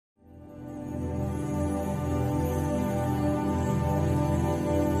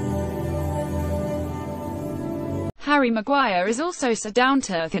Harry Maguire is also so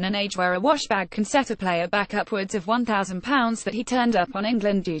down-to-earth in an age where a washbag can set a player back upwards of £1,000 that he turned up on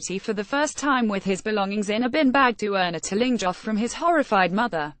England duty for the first time with his belongings in a bin bag to earn a telling off from his horrified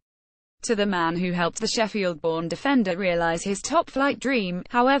mother. To the man who helped the Sheffield-born defender realise his top-flight dream,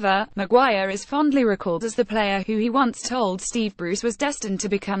 however, Maguire is fondly recalled as the player who he once told Steve Bruce was destined to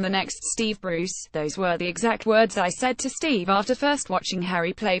become the next Steve Bruce. "Those were the exact words I said to Steve after first watching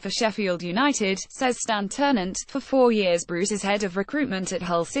Harry play for Sheffield United," says Stan Ternent, for 4 years Bruce's head of recruitment at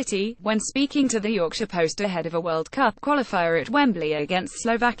Hull City, when speaking to the Yorkshire Post ahead of a World Cup qualifier at Wembley against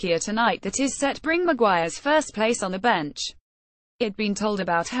Slovakia tonight that is set bring Maguire's first place on the bench. He'd been told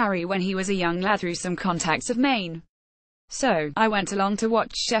about Harry when he was a young lad through some contacts of Maine. "So, I went along to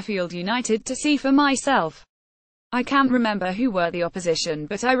watch Sheffield United to see for myself. I can't remember who were the opposition,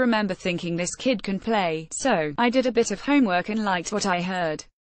 but I remember thinking this kid can play, so I did a bit of homework and liked what I heard.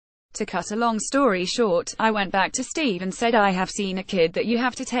 To cut a long story short, I went back to Steve and said, I have seen a kid that you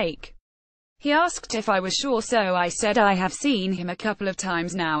have to take. He asked if I was sure, so I said I have seen him a couple of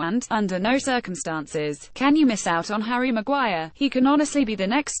times now and, under no circumstances, can you miss out on Harry Maguire. He can honestly be the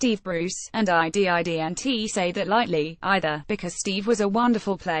next Steve Bruce, and I didn't say that lightly, either, because Steve was a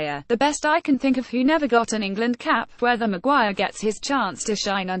wonderful player, the best I can think of who never got an England cap. Whether Maguire gets his chance to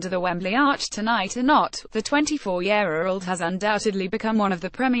shine under the Wembley arch tonight or not, the 24-year-old has undoubtedly become one of the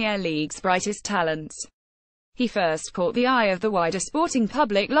Premier League's brightest talents. He first caught the eye of the wider sporting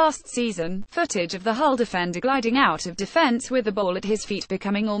public last season, footage of the Hull defender gliding out of defence with the ball at his feet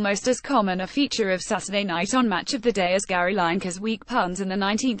becoming almost as common a feature of Saturday night on Match of the Day as Gary Lineker's weak puns and the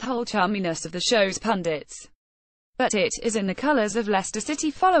 19th hole charminess of the show's pundits. But it is in the colours of Leicester City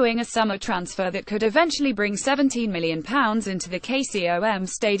following a summer transfer that could eventually bring £17 million into the KCOM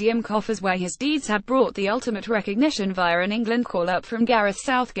Stadium coffers, where his deeds had brought the ultimate recognition via an England call-up from Gareth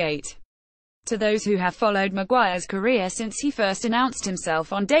Southgate. To those who have followed Maguire's career since he first announced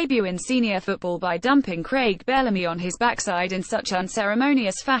himself on debut in senior football by dumping Craig Bellamy on his backside in such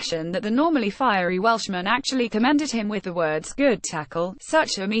unceremonious fashion that the normally fiery Welshman actually commended him with the words, "Good tackle,"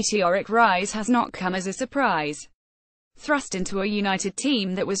 such a meteoric rise has not come as a surprise. Thrust into a United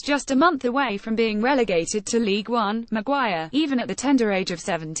team that was just a month away from being relegated to League One, Maguire, even at the tender age of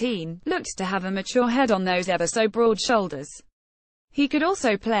 17, looked to have a mature head on those ever so broad shoulders. He could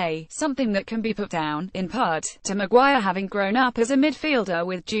also play, something that can be put down, in part, to Maguire having grown up as a midfielder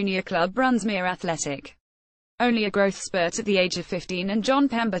with junior club Brunsmere Athletic. Only a growth spurt at the age of 15 and John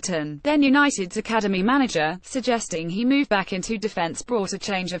Pemberton, then United's academy manager, suggesting he move back into defence brought a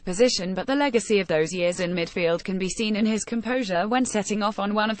change of position, but the legacy of those years in midfield can be seen in his composure when setting off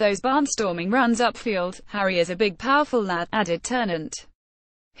on one of those barnstorming runs upfield. Harry is a big powerful lad, added Ternent.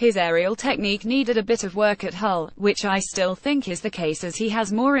 His aerial technique needed a bit of work at Hull, which I still think is the case as he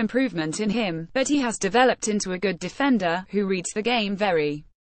has more improvement in him, but he has developed into a good defender, who reads the game very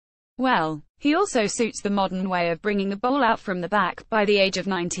well. He also suits the modern way of bringing the ball out from the back. By the age of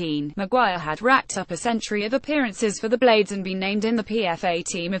 19, Maguire had racked up a century of appearances for the Blades and been named in the PFA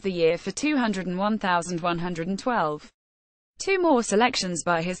Team of the Year for 201,112. 2 more selections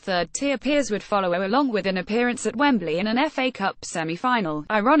by his third-tier peers would follow, along with an appearance at Wembley in an FA Cup semi-final,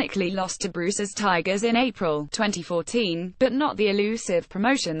 ironically lost to Bruce's Tigers in April 2014, but not the elusive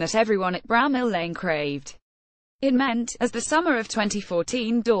promotion that everyone at Bramall Lane craved. It meant, as the summer of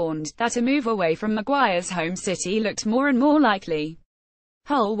 2014 dawned, that a move away from Maguire's home city looked more and more likely.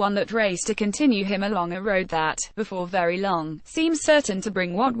 Hull won that race to continue him along a road that, before very long, seems certain to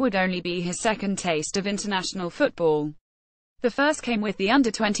bring what would only be his second taste of international football. The first came with the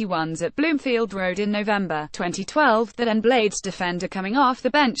under-21s at Bloomfield Road in November 2012, the then Blades defender coming off the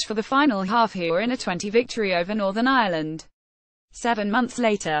bench for the final half here in a 20 victory over Northern Ireland. 7 months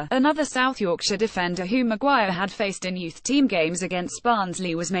later, another South Yorkshire defender whom Maguire had faced in youth team games against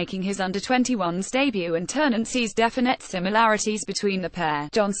Barnsley was making his under-21s debut, and Ternent sees definite similarities between the pair.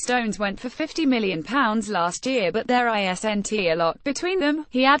 John Stones went for £50 million last year, but there isn't a lot between them,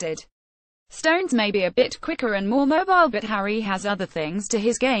 he added. Stones may be a bit quicker and more mobile, but Harry has other things to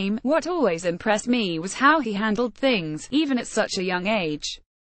his game. What always impressed me was how he handled things, even at such a young age.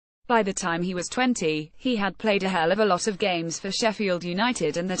 By the time he was 20, he had played a hell of a lot of games for Sheffield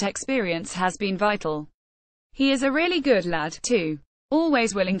United, and that experience has been vital. He is a really good lad, too.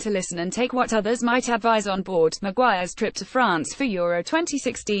 Always willing to listen and take what others might advise on board. Maguire's trip to France for Euro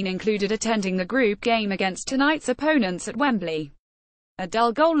 2016 included attending the group game against tonight's opponents at Wembley. A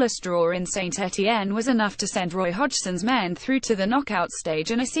dull goalless draw in Saint-Étienne was enough to send Roy Hodgson's men through to the knockout stage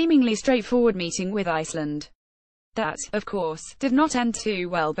in a seemingly straightforward meeting with Iceland. That, of course, did not end too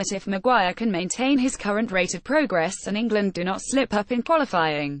well, but if Maguire can maintain his current rate of progress and England do not slip up in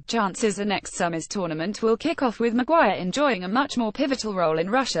qualifying, chances are next summer's tournament will kick off with Maguire enjoying a much more pivotal role in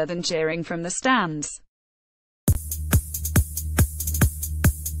Russia than cheering from the stands.